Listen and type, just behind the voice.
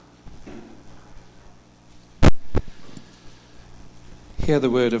Hear the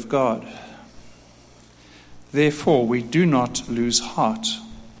word of God. Therefore, we do not lose heart.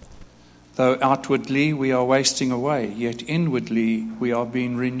 Though outwardly we are wasting away, yet inwardly we are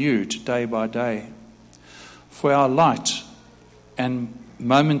being renewed day by day. For our light and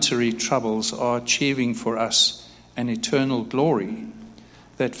momentary troubles are achieving for us an eternal glory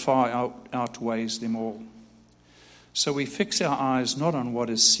that far outweighs them all. So we fix our eyes not on what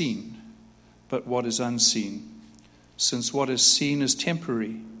is seen, but what is unseen, since what is seen is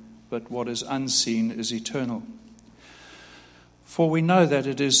temporary, but what is unseen is eternal. For we know that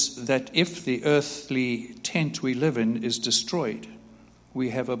it is that if the earthly tent we live in is destroyed, we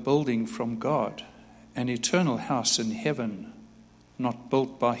have a building from God, an eternal house in heaven, not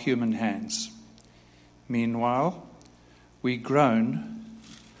built by human hands. Meanwhile, we groan,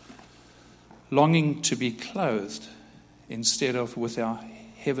 longing to be clothed instead of with our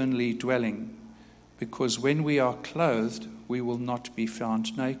heavenly dwelling, because when we are clothed, we will not be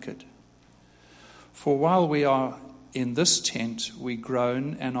found naked. For while we are in this tent, we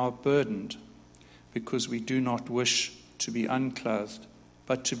groan and are burdened, because we do not wish to be unclothed,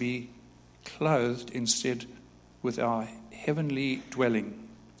 but to be clothed instead with our heavenly dwelling,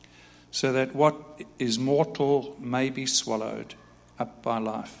 so that what is mortal may be swallowed up by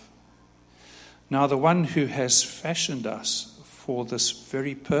life. Now the one who has fashioned us for this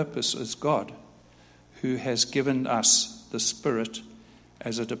very purpose is God, who has given us the Spirit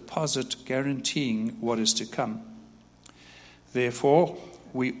as a deposit guaranteeing what is to come. Therefore,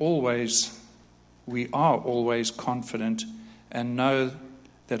 we are always confident and know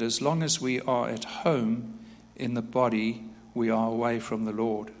that as long as we are at home in the body, we are away from the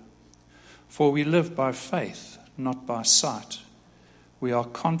Lord. For we live by faith, not by sight. We are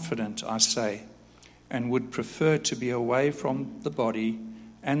confident, I say, and would prefer to be away from the body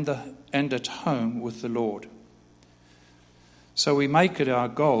and at home with the Lord. So we make it our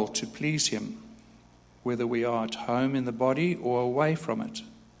goal to please him, whether we are at home in the body or away from it.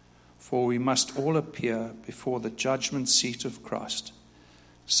 For we must all appear before the judgment seat of Christ,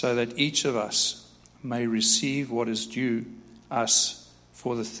 so that each of us may receive what is due us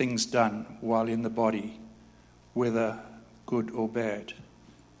for the things done while in the body, whether good or bad.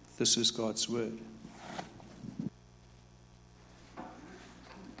 This is God's word.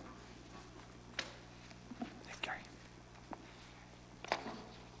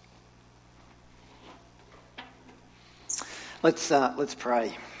 Let's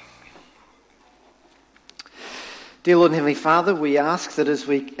pray. Dear Lord and Heavenly Father, we ask that as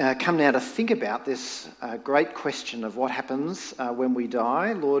we come now to think about this great question of what happens when we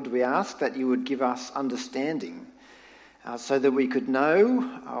die, Lord, we ask that you would give us understanding so that we could know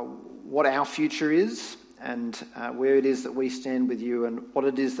what our future is and where it is that we stand with you and what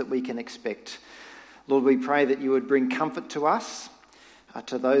it is that we can expect. Lord, we pray that you would bring comfort to us,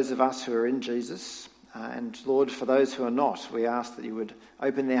 to those of us who are in Jesus. And Lord, for those who are not, we ask that you would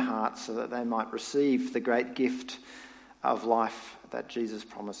open their hearts so that they might receive the great gift of life that Jesus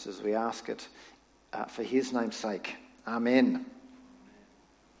promises. We ask it for his name's sake. Amen.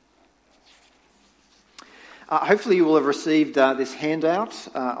 Hopefully you will have received this handout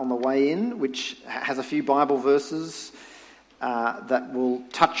on the way in, which has a few Bible verses that we'll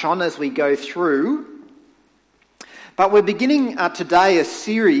touch on as we go through. But we're beginning today a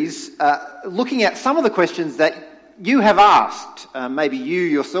series looking at some of the questions that you have asked. Maybe you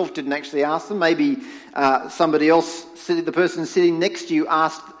yourself didn't actually ask them. Maybe somebody else, the person sitting next to you,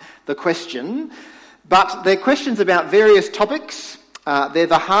 asked the question. But they're questions about various topics. They're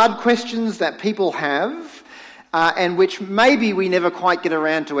the hard questions that people have and which maybe we never quite get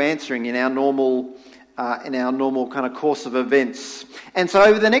around to answering in our normal kind of course of events. And so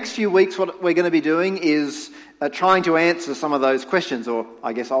over the next few weeks, what we're going to be doing is trying to answer some of those questions, or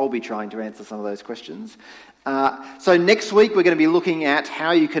I guess I'll be trying to answer some of those questions. So next week we're going to be looking at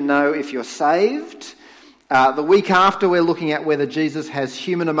how you can know if you're saved. The week after we're looking at whether Jesus has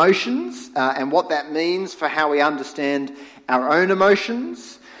human emotions and what that means for how we understand our own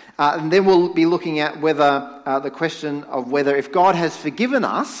emotions. And then we'll be looking at whether the question of whether if God has forgiven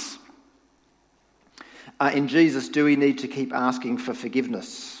us in Jesus, do we need to keep asking for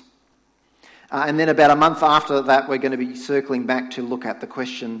forgiveness? And then about a month after that, we're going to be circling back to look at the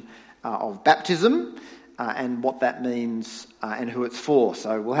question of baptism and what that means and who it's for.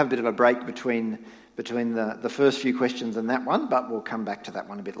 So we'll have a bit of a break between the first few questions and that one, but we'll come back to that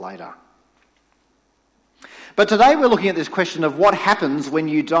one a bit later. But today we're looking at this question of what happens when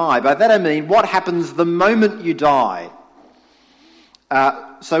you die. By that I mean what happens the moment you die.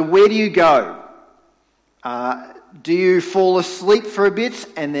 So where do you go? Do you fall asleep for a bit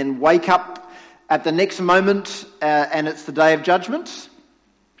and then wake up at the next moment and it's the day of judgment?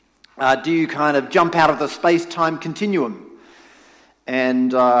 Do you kind of jump out of the space-time continuum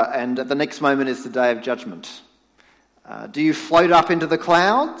and at the next moment is the day of judgment? Do you float up into the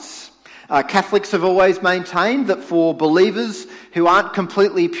clouds? Catholics have always maintained that for believers who aren't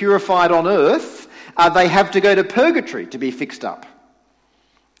completely purified on earth, they have to go to purgatory to be fixed up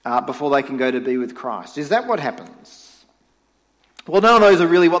before they can go to be with Christ. Is that what happens? Well, none of those are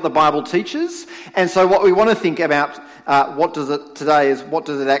really what the Bible teaches, and so what we want to think about what does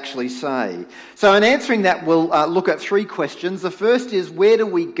it actually say? So in answering that, we'll look at three questions. The first is, where do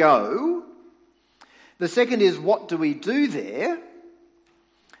we go? The second is, what do we do there?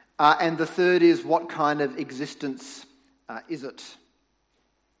 And the third is, what kind of existence is it?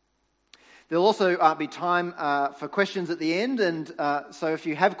 There'll also be time for questions at the end, and so if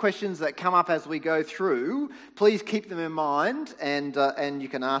you have questions that come up as we go through, please keep them in mind, and you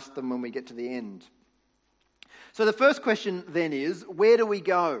can ask them when we get to the end. So the first question then is, where do we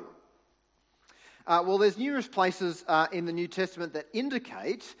go? Well, there's numerous places in the New Testament that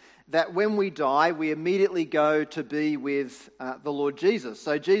indicate that when we die, we immediately go to be with the Lord Jesus.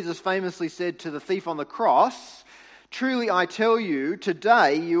 So Jesus famously said to the thief on the cross, "Truly I tell you,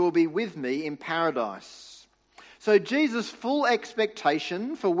 today you will be with me in paradise." So Jesus' full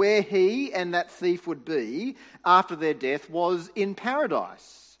expectation for where he and that thief would be after their death was in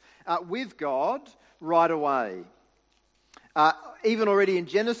paradise, with God right away. Even already in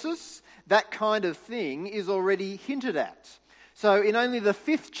Genesis, that kind of thing is already hinted at. So in only the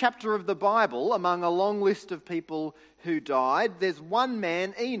 5th chapter of the Bible, among a long list of people who died, there's one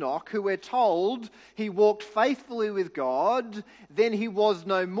man, Enoch, who we're told he walked faithfully with God, then he was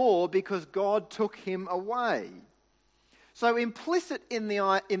no more because God took him away. So implicit in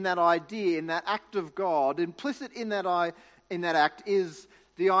that idea, in that act of God, implicit in that act is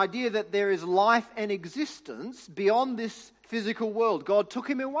the idea that there is life and existence beyond this physical world. God took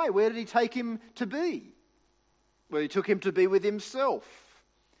him away. Where did he take him to be? Well, he took him to be with himself.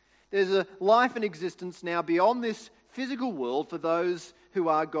 There's a life and existence now beyond this physical world for those who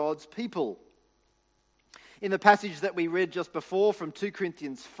are God's people. In the passage that we read just before from 2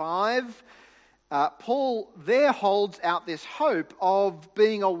 Corinthians 5, Paul there holds out this hope of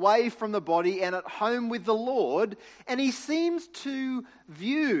being away from the body and at home with the Lord, and he seems to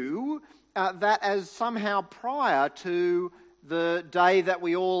view that as somehow prior to the day that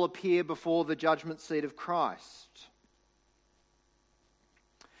we all appear before the judgment seat of Christ.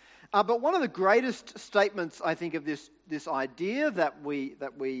 But one of the greatest statements, I think, of this idea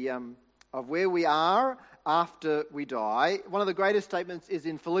of where we are after we die, one of the greatest statements is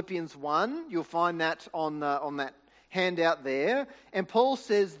in Philippians 1. You'll find that on that handout there. And Paul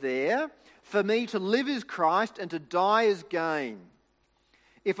says there, "For me to live is Christ and to die is gain.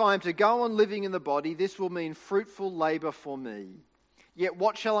 If I am to go on living in the body, this will mean fruitful labour for me. Yet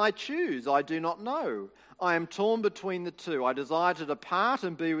what shall I choose? I do not know. I am torn between the two. I desire to depart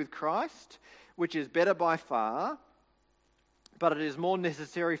and be with Christ, which is better by far, but it is more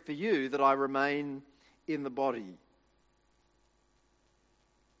necessary for you that I remain in the body."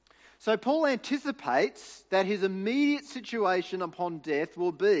 So Paul anticipates that his immediate situation upon death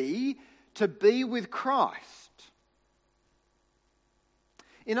will be to be with Christ.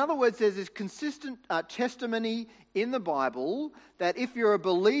 In other words, there's this consistent testimony in the Bible that if you're a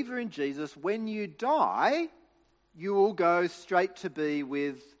believer in Jesus, when you die, you will go straight to be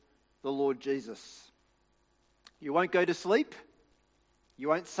with the Lord Jesus. You won't go to sleep. You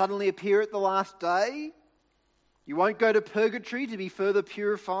won't suddenly appear at the last day. You won't go to purgatory to be further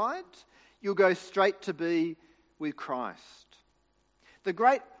purified. You'll go straight to be with Christ. The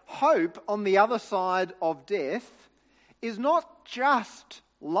great hope on the other side of death is not just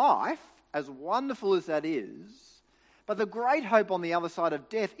life, as wonderful as that is, but the great hope on the other side of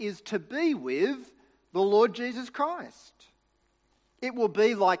death is to be with the Lord Jesus Christ. It will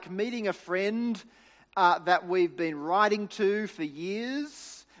be like meeting a friend that we've been writing to for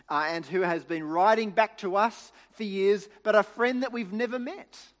years and who has been writing back to us for years, but a friend that we've never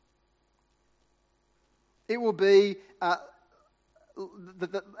met. It will be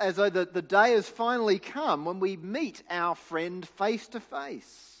as though the day has finally come when we meet our friend face to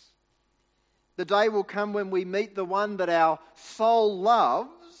face. The day will come when we meet the one that our soul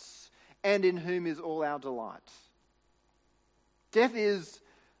loves and in whom is all our delight. Death is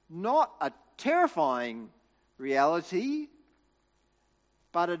not a terrifying reality,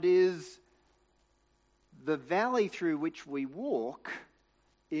 but it is the valley through which we walk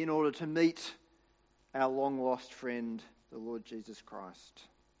in order to meet our long-lost friend, the Lord Jesus Christ.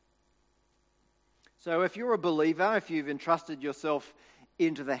 So if you're a believer, if you've entrusted yourself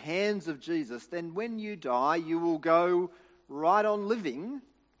into the hands of Jesus, then when you die, you will go right on living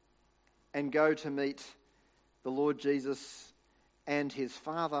and go to meet the Lord Jesus and his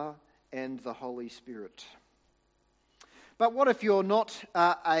Father and the Holy Spirit. But what if you're not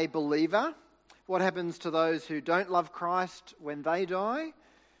a believer? What happens to those who don't love Christ when they die?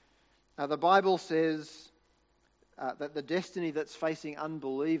 The Bible says that the destiny that's facing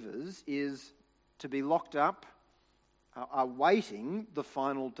unbelievers is to be locked up, awaiting the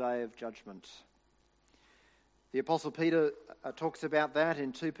final day of judgment. The Apostle Peter talks about that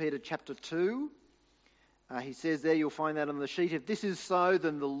in 2 Peter chapter 2. He says there, you'll find that on the sheet, if this is so,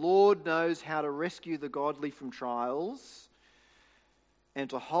 then the Lord knows how to rescue the godly from trials and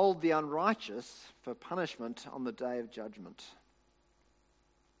to hold the unrighteous for punishment on the day of judgment.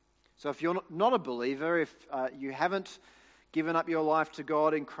 So if you're not a believer, if you haven't given up your life to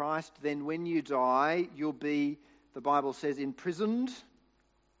God in Christ, then when you die, you'll be, the Bible says, imprisoned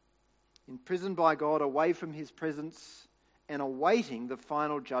by God, away from his presence, and awaiting the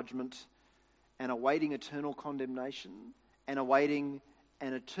final judgment, and awaiting eternal condemnation, and awaiting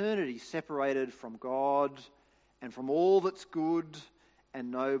an eternity separated from God and from all that's good and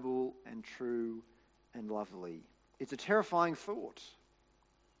noble and true and lovely. It's a terrifying thought,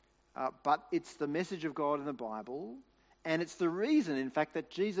 but it's the message of God in the Bible, and it's the reason, in fact, that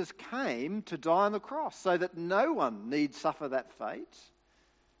Jesus came to die on the cross, so that no one need suffer that fate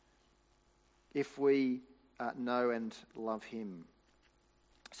if we know and love him.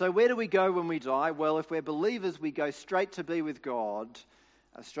 So where do we go when we die? Well, if we're believers, we go straight to be with God,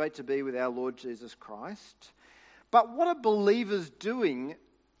 straight to be with our Lord Jesus Christ. But what are believers doing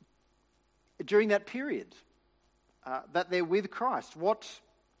during that period that they're with Christ? What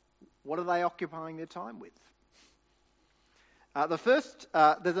are they occupying their time with?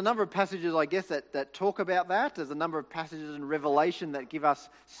 There's a number of passages, I guess, that talk about that. There's a number of passages in Revelation that give us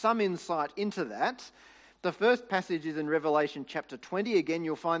some insight into that. The first passage is in Revelation chapter 20. Again,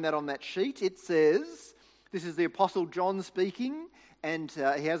 you'll find that on that sheet. It says, this is the Apostle John speaking, and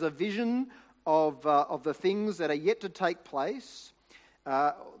he has a vision of the things that are yet to take place,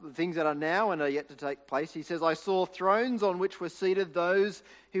 the things that are now and are yet to take place. He says, I saw thrones on which were seated those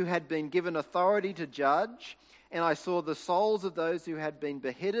who had been given authority to judge, and I saw the souls of those who had been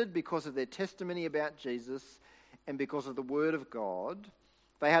beheaded because of their testimony about Jesus and because of the word of God.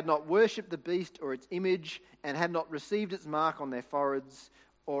 They had not worshipped the beast or its image and had not received its mark on their foreheads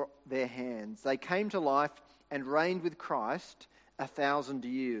or their hands. They came to life and reigned with Christ 1,000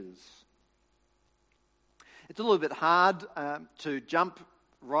 years. It's a little bit hard to jump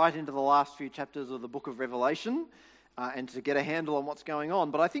right into the last few chapters of the book of Revelation and to get a handle on what's going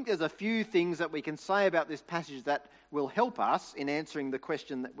on. But I think there's a few things that we can say about this passage that will help us in answering the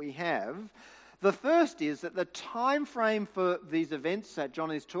question that we have. The first is that the time frame for these events that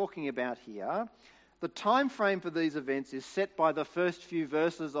John is talking about here, the time frame for these events is set by the first few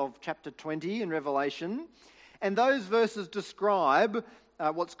verses of chapter 20 in Revelation. And those verses describe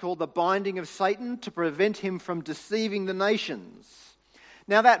what's called the binding of Satan to prevent him from deceiving the nations.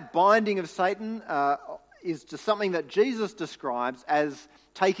 Now that binding of Satan is just something that Jesus describes as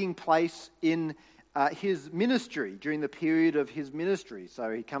taking place in his ministry, during the period of his ministry.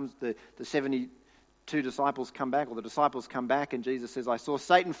 So he comes, the 72 disciples come back, or the disciples come back, and Jesus says, I saw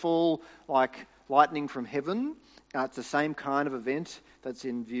Satan fall like lightning from heaven. It's the same kind of event that's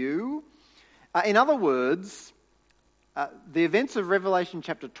in view. In other words, the events of Revelation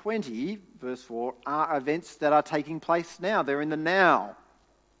chapter 20, verse 4, are events that are taking place now. They're in the now.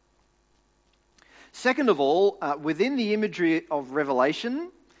 Second of all, within the imagery of Revelation,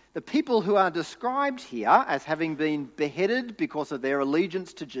 the people who are described here as having been beheaded because of their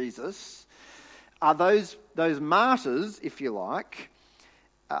allegiance to Jesus are those martyrs, if you like.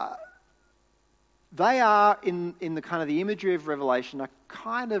 They are, in the kind of the imagery of Revelation, a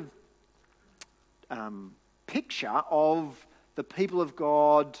kind of picture of the people of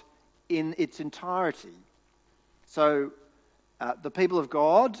God in its entirety. So the people of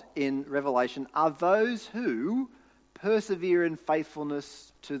God in Revelation are those who persevere in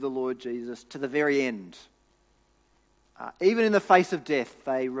faithfulness to the Lord Jesus to the very end. Even in the face of death,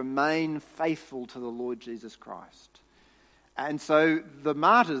 they remain faithful to the Lord Jesus Christ. And so the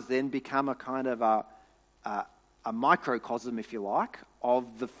martyrs then become a kind of a microcosm, if you like,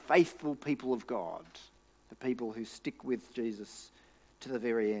 of the faithful people of God, the people who stick with Jesus to the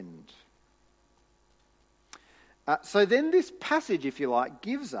very end. So then this passage, if you like,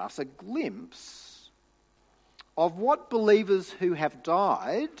 gives us a glimpse of what believers who have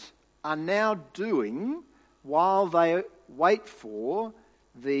died are now doing while they wait for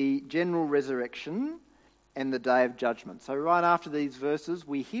the general resurrection and the day of judgment. So right after these verses,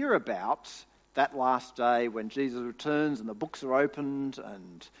 we hear about that last day when Jesus returns and the books are opened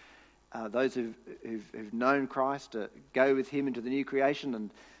and those who've known Christ go with him into the new creation,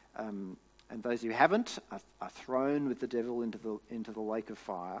 and those who haven't are thrown with the devil into the lake of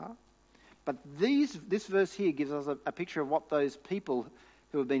fire. But this verse here gives us a picture of what those people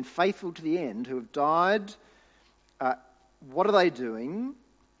who have been faithful to the end, who have died, what are they doing?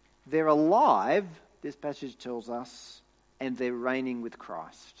 They're alive, this passage tells us, and they're reigning with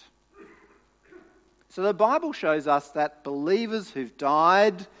Christ. So the Bible shows us that believers who've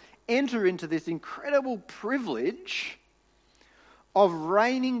died enter into this incredible privilege of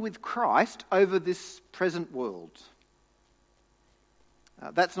reigning with Christ over this present world.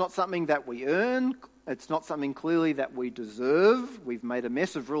 That's not something that we earn. It's not something clearly that we deserve. We've made a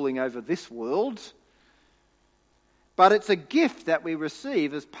mess of ruling over this world. But it's a gift that we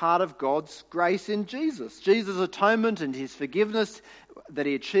receive as part of God's grace in Jesus. Jesus' atonement and his forgiveness that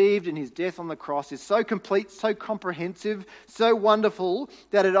he achieved in his death on the cross is so complete, so comprehensive, so wonderful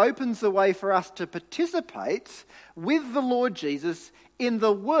that it opens the way for us to participate with the Lord Jesus in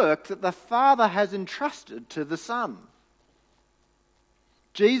the work that the Father has entrusted to the Son.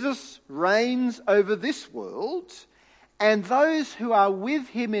 Jesus reigns over this world, and those who are with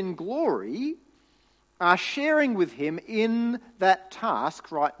him in glory are sharing with him in that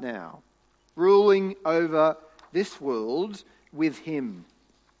task right now, ruling over this world with him.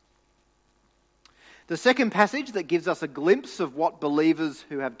 The second passage that gives us a glimpse of what believers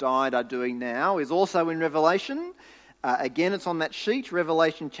who have died are doing now is also in Revelation. Again, it's on that sheet,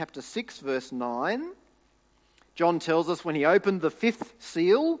 Revelation chapter 6, verse 9. John tells us when he opened the fifth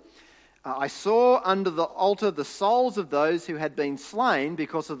seal, I saw under the altar the souls of those who had been slain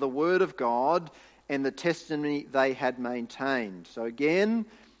because of the word of God and the testimony they had maintained. So again,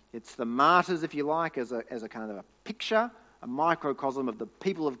 it's the martyrs, if you like, as a kind of a picture, a microcosm of the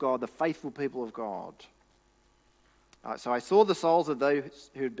people of God, the faithful people of God. So I saw the souls of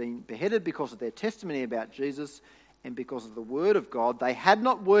those who had been beheaded because of their testimony about Jesus and because of the word of God. They had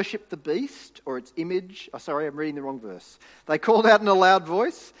not worshipped the beast or its image. Oh, sorry, I'm reading the wrong verse. They called out in a loud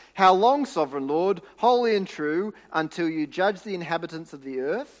voice, "How long, sovereign Lord, holy and true, until you judge the inhabitants of the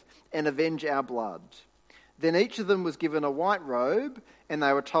earth and avenge our blood?" Then each of them was given a white robe, and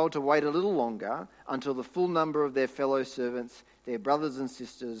they were told to wait a little longer until the full number of their fellow servants, their brothers and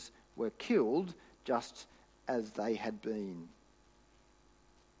sisters, were killed just as they had been.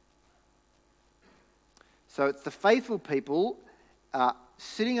 So it's the faithful people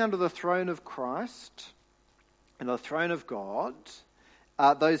sitting under the throne of Christ and the throne of God.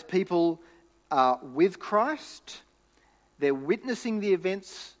 Those people are with Christ. They're witnessing the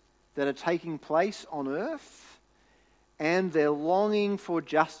events that are taking place on earth, and they're longing for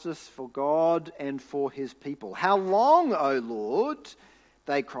justice for God and for his people. "How long, O Lord,"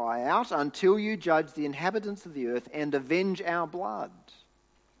 they cry out, "until you judge the inhabitants of the earth and avenge our blood?"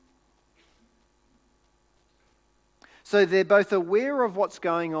 So they're both aware of what's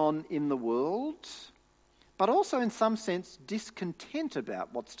going on in the world, but also in some sense discontent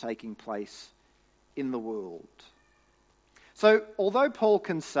about what's taking place in the world. So although Paul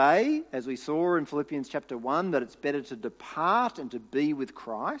can say, as we saw in Philippians chapter 1, that it's better to depart and to be with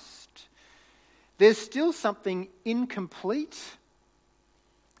Christ, there's still something incomplete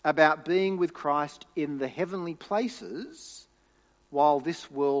about being with Christ in the heavenly places while this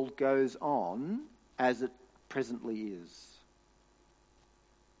world goes on as it presently is.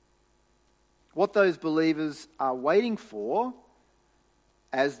 What those believers are waiting for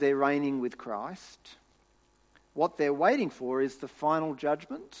as they're reigning with Christ, what they're waiting for is the final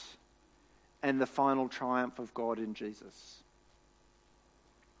judgment and the final triumph of God in Jesus.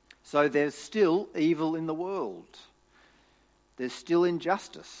 So there's still evil in the world. There's still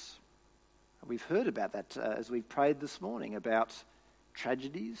injustice. We've heard about that as we prayed this morning, about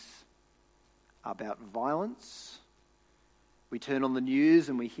tragedies, about violence. We turn on the news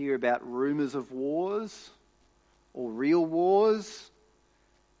and we hear about rumours of wars, or real wars,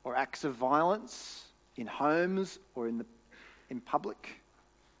 or acts of violence in homes or in public.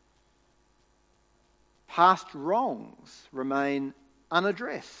 Past wrongs remain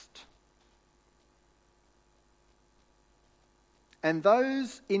unaddressed. And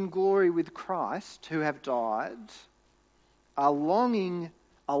those in glory with Christ who have died are longing,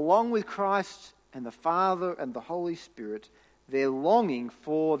 along with Christ and the Father and the Holy Spirit, they're longing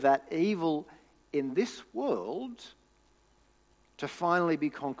for that evil in this world to finally be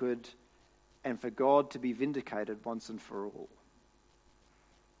conquered and for God to be vindicated once and for all.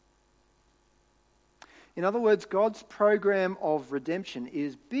 In other words, God's program of redemption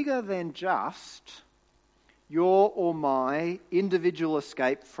is bigger than just your or my individual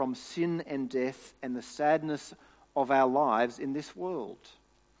escape from sin and death and the sadness of our lives in this world.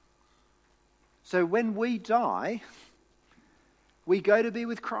 So when we die, we go to be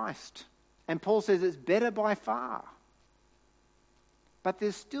with Christ. And Paul says it's better by far. But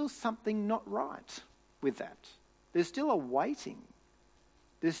there's still something not right with that. There's still a waiting.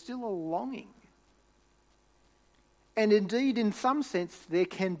 There's still a longing. And indeed, in some sense, there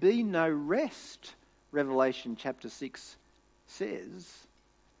can be no rest, Revelation chapter 6 says,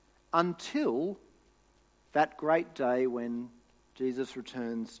 until that great day when Jesus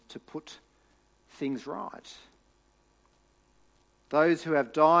returns to put things right. Those who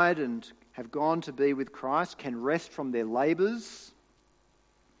have died and have gone to be with Christ can rest from their labours.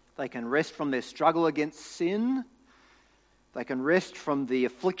 They can rest from their struggle against sin. They can rest from the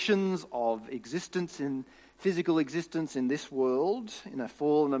afflictions of existence in physical existence in this world, in a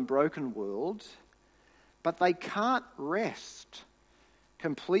fallen and broken world. But they can't rest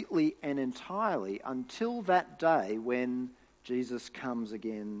completely and entirely until that day when Jesus comes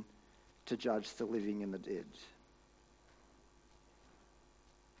again to judge the living and the dead.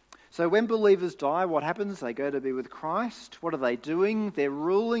 So when believers die, what happens? They go to be with Christ. What are they doing? They're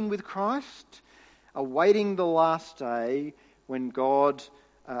ruling with Christ, awaiting the last day when God's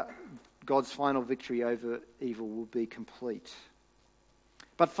final victory over evil will be complete.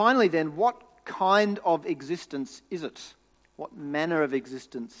 But finally then, what kind of existence is it? What manner of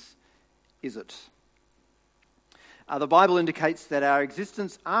existence is it? The Bible indicates that our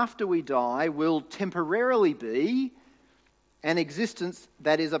existence after we die will temporarily be an existence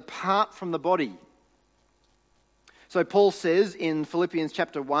that is apart from the body. So Paul says in Philippians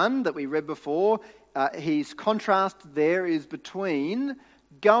chapter 1 that we read before, his contrast there is between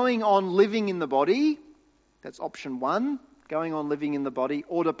going on living in the body, that's option 1, going on living in the body,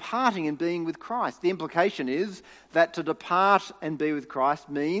 or departing and being with Christ. The implication is that to depart and be with Christ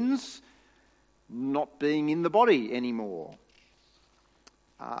means not being in the body anymore.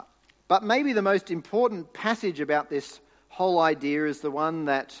 But maybe the most important passage about this whole idea is the one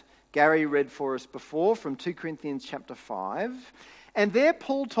that Gary read for us before from 2 Corinthians chapter 5. And there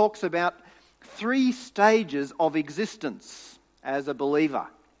Paul talks about 3 stages of existence as a believer.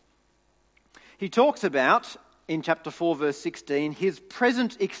 He talks about, in chapter 4 verse 16, his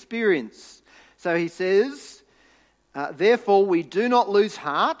present experience. So he says, therefore we do not lose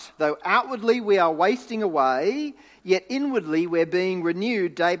heart, though outwardly we are wasting away, yet inwardly we're being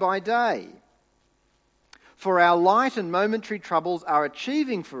renewed day by day. For our light and momentary troubles are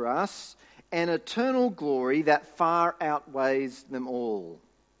achieving for us an eternal glory that far outweighs them all.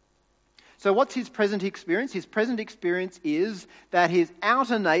 So what's his present experience? His present experience is that his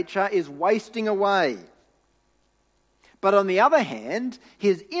outer nature is wasting away. But on the other hand,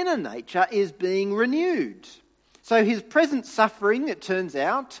 his inner nature is being renewed. So his present suffering, it turns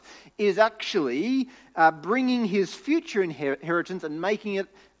out, is actually bringing his future inheritance and making it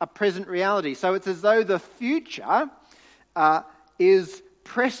a present reality. So it's as though the future is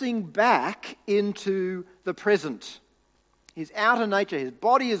pressing back into the present. His outer nature, his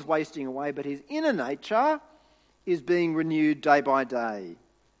body is wasting away, but his inner nature is being renewed day by day.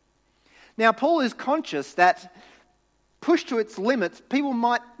 Now, Paul is conscious that, pushed to its limits, people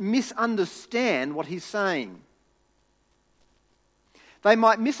might misunderstand what he's saying. They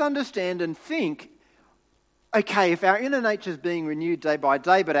might misunderstand and think, okay, if our inner nature is being renewed day by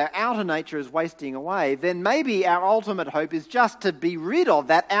day, but our outer nature is wasting away, then maybe our ultimate hope is just to be rid of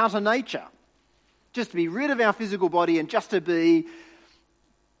that outer nature. Just to be rid of our physical body and just to be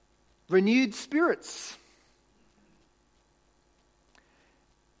renewed spirits.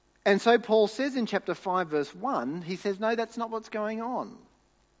 And so Paul says in chapter 5 verse 1, he says, no, that's not what's going on.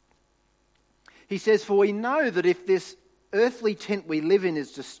 He says, for we know that if this earthly tent we live in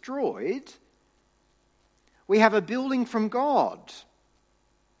is destroyed, we have a building from God,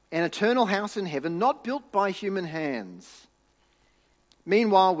 an eternal house in heaven, not built by human hands.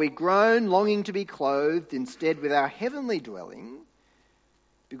 Meanwhile, we groan, longing to be clothed instead with our heavenly dwelling,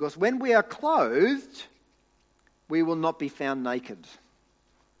 because when we are clothed, we will not be found naked.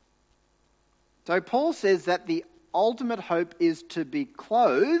 So Paul says that the ultimate hope is to be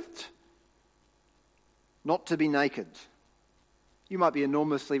clothed, not to be naked. You might be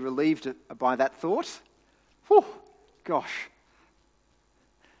enormously relieved by that thought. Whew, gosh.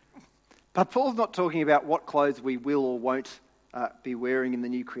 But Paul's not talking about what clothes we will or won't be wearing in the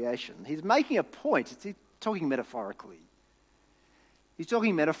new creation. He's making a point. He's talking metaphorically. He's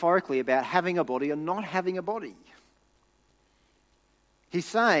talking metaphorically about having a body or not having a body. He's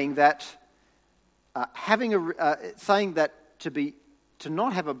saying that to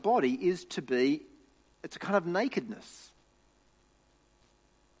not have a body is to be, it's a kind of nakedness.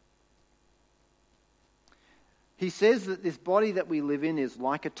 He says that this body that we live in is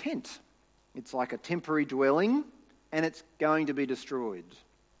like a tent. It's like a temporary dwelling, and it's going to be destroyed.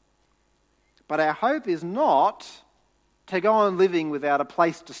 But our hope is not to go on living without a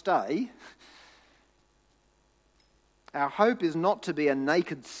place to stay. Our hope is not to be a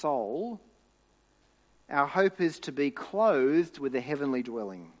naked soul. Our hope is to be clothed with a heavenly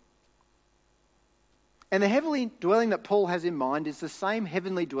dwelling. And the heavenly dwelling that Paul has in mind is the same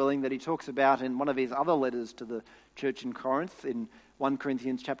heavenly dwelling that he talks about in one of his other letters to the church in Corinth, in 1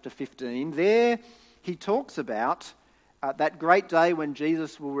 Corinthians chapter 15. There he talks about that great day when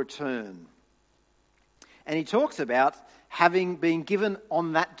Jesus will return. And he talks about having been given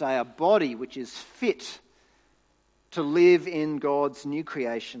on that day a body which is fit to live in God's new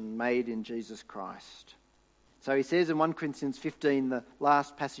creation made in Jesus Christ. So he says in 1 Corinthians 15, the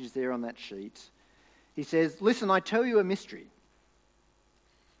last passage there on that sheet, he says, "Listen, I tell you a mystery.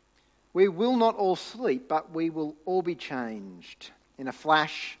 We will not all sleep, but we will all be changed in a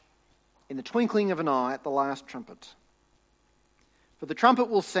flash, in the twinkling of an eye at the last trumpet. For the trumpet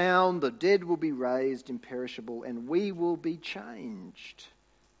will sound, the dead will be raised imperishable, and we will be changed.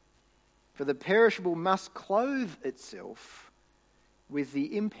 For the perishable must clothe itself with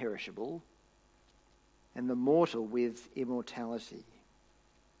the imperishable, and the mortal with immortality."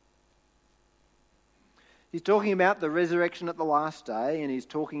 He's talking about the resurrection at the last day, and he's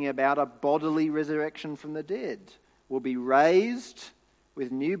talking about a bodily resurrection from the dead. We'll be raised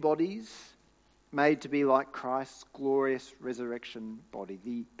with new bodies, made to be like Christ's glorious resurrection body.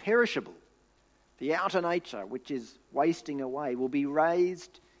 The perishable, the outer nature, which is wasting away, will be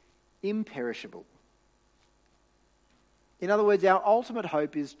raised imperishable. In other words, our ultimate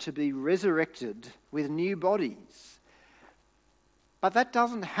hope is to be resurrected with new bodies. But that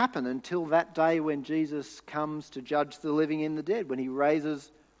doesn't happen until that day when Jesus comes to judge the living and the dead, when he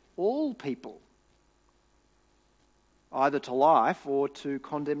raises all people, either to life or to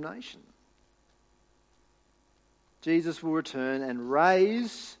condemnation. Jesus will return and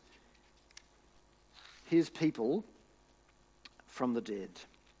raise his people from the dead.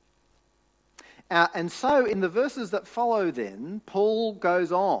 And so in the verses that follow then, Paul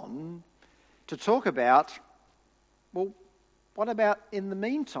goes on to talk about, well, what about in the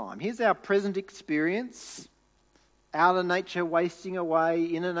meantime? Here's our present experience, outer nature wasting away,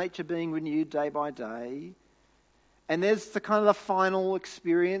 inner nature being renewed day by day. And there's the kind of the final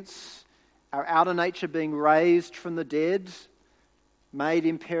experience, our outer nature being raised from the dead, made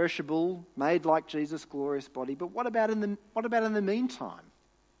imperishable, made like Jesus' glorious body. But what about in the meantime?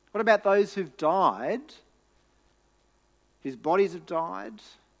 What about those who've died, whose bodies have died,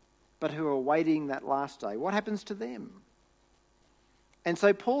 but who are awaiting that last day? What happens to them? And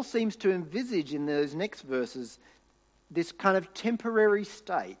so Paul seems to envisage in those next verses this kind of temporary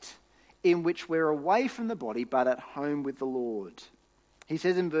state in which we're away from the body but at home with the Lord. He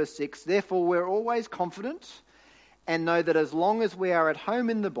says in verse 6, "Therefore we're always confident and know that as long as we are at home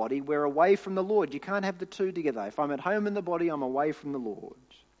in the body, we're away from the Lord." You can't have the two together. If I'm at home in the body, I'm away from the Lord.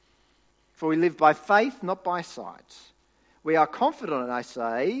 "For we live by faith, not by sight. We are confident, I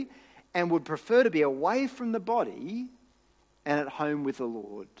say, and would prefer to be away from the body and at home with the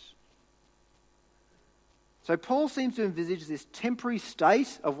Lord." So Paul seems to envisage this temporary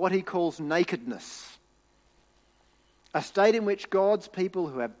state of what he calls nakedness. A state in which God's people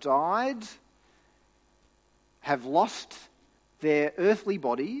who have died have lost their earthly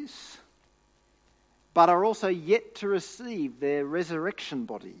bodies, but are also yet to receive their resurrection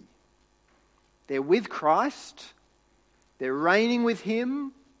body. They're with Christ, they're reigning with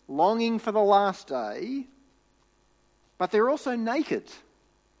him, longing for the last day, but they're also naked,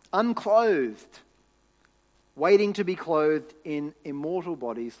 unclothed, waiting to be clothed in immortal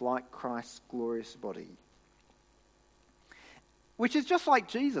bodies like Christ's glorious body. Which is just like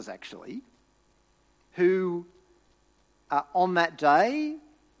Jesus, actually, who on that day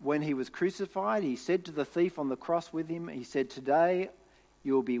when he was crucified, he said to the thief on the cross with him, he said, "Today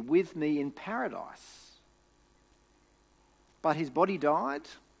you'll be with me in paradise." But his body died,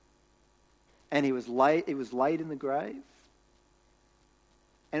 and it was laid in the grave.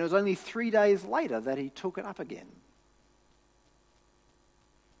 And it was only 3 days later that he took it up again.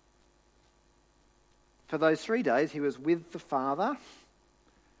 For those 3 days, he was with the Father,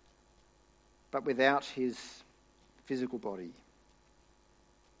 but without his physical body.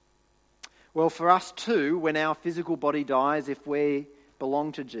 Well, for us too, when our physical body dies, if we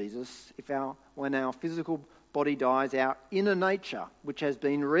belong to Jesus, when our physical body dies, our inner nature, which has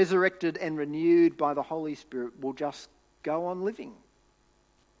been resurrected and renewed by the Holy Spirit, will just go on living.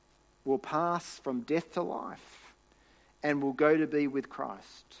 We'll pass from death to life and we'll go to be with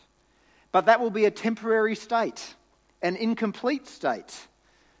Christ. But that will be a temporary state, an incomplete state.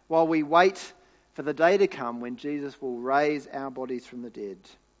 while we wait for the day to come when Jesus will raise our bodies from the dead.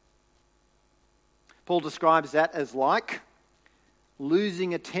 Paul describes that as like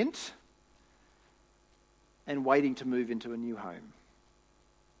losing a tent and waiting to move into a new home.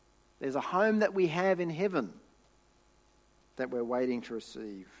 There's a home that we have in heaven that we're waiting to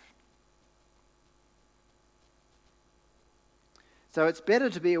receive. So it's better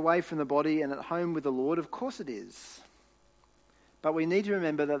to be away from the body and at home with the Lord. Of course it is. But we need to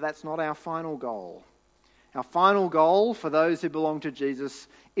remember that that's not our final goal. Our final goal for those who belong to Jesus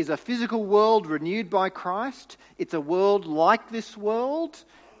is a physical world renewed by Christ. It's a world like this world,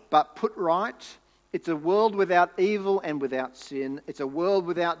 but put right. It's a world without evil and without sin. It's a world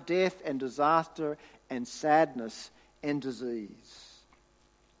without death and disaster and sadness and disease.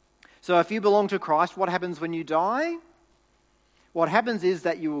 So if you belong to Christ, what happens when you die? What happens is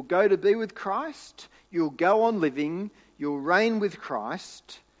that you will go to be with Christ, you'll go on living, you'll reign with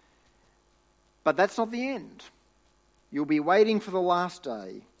Christ, but that's not the end. You'll be waiting for the last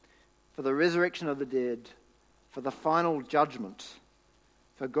day, for the resurrection of the dead, for the final judgment,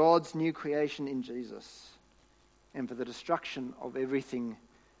 for God's new creation in Jesus, and for the destruction of everything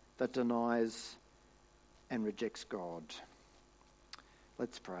that denies and rejects God.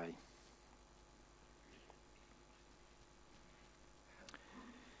 Let's pray.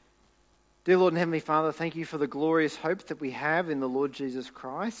 Dear Lord and Heavenly Father, thank you for the glorious hope that we have in the Lord Jesus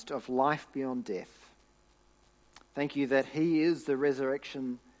Christ of life beyond death. Thank you that he is the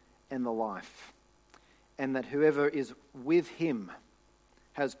resurrection and the life, and that whoever is with him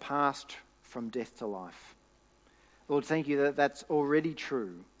has passed from death to life. Lord, thank you that that's already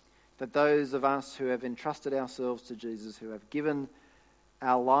true, that those of us who have entrusted ourselves to Jesus, who have given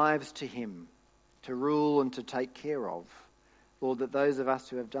our lives to him to rule and to take care of, Lord, that those of us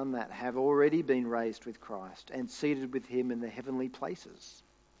who have done that have already been raised with Christ and seated with him in the heavenly places.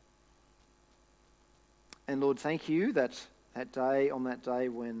 And Lord, thank you that on that day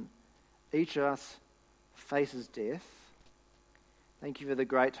when each of us faces death, thank you for the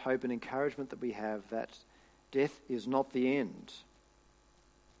great hope and encouragement that we have that death is not the end,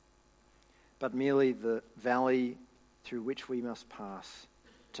 but merely the valley through which we must pass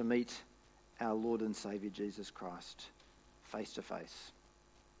to meet our Lord and Saviour Jesus Christ face to face.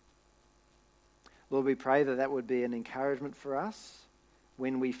 Lord, we pray that that would be an encouragement for us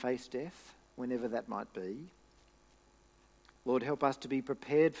when we face death, whenever that might be. Lord, help us to be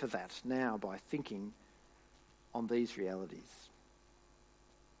prepared for that now by thinking on these realities.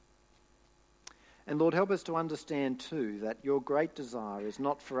 And Lord, help us to understand too that your great desire is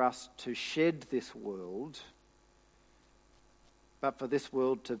not for us to shed this world, but for this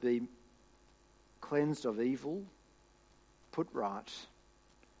world to be cleansed of evil, put right,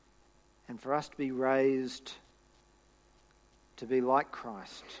 and for us to be raised to be like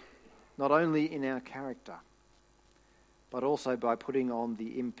Christ, not only in our character, but also by putting on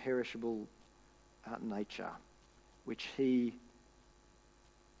the imperishable nature, which he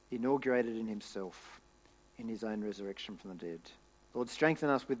inaugurated in himself in his own resurrection from the dead. Lord, strengthen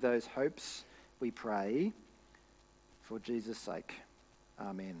us with those hopes, we pray, for Jesus' sake.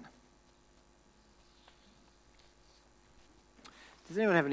 Amen. Does anyone have any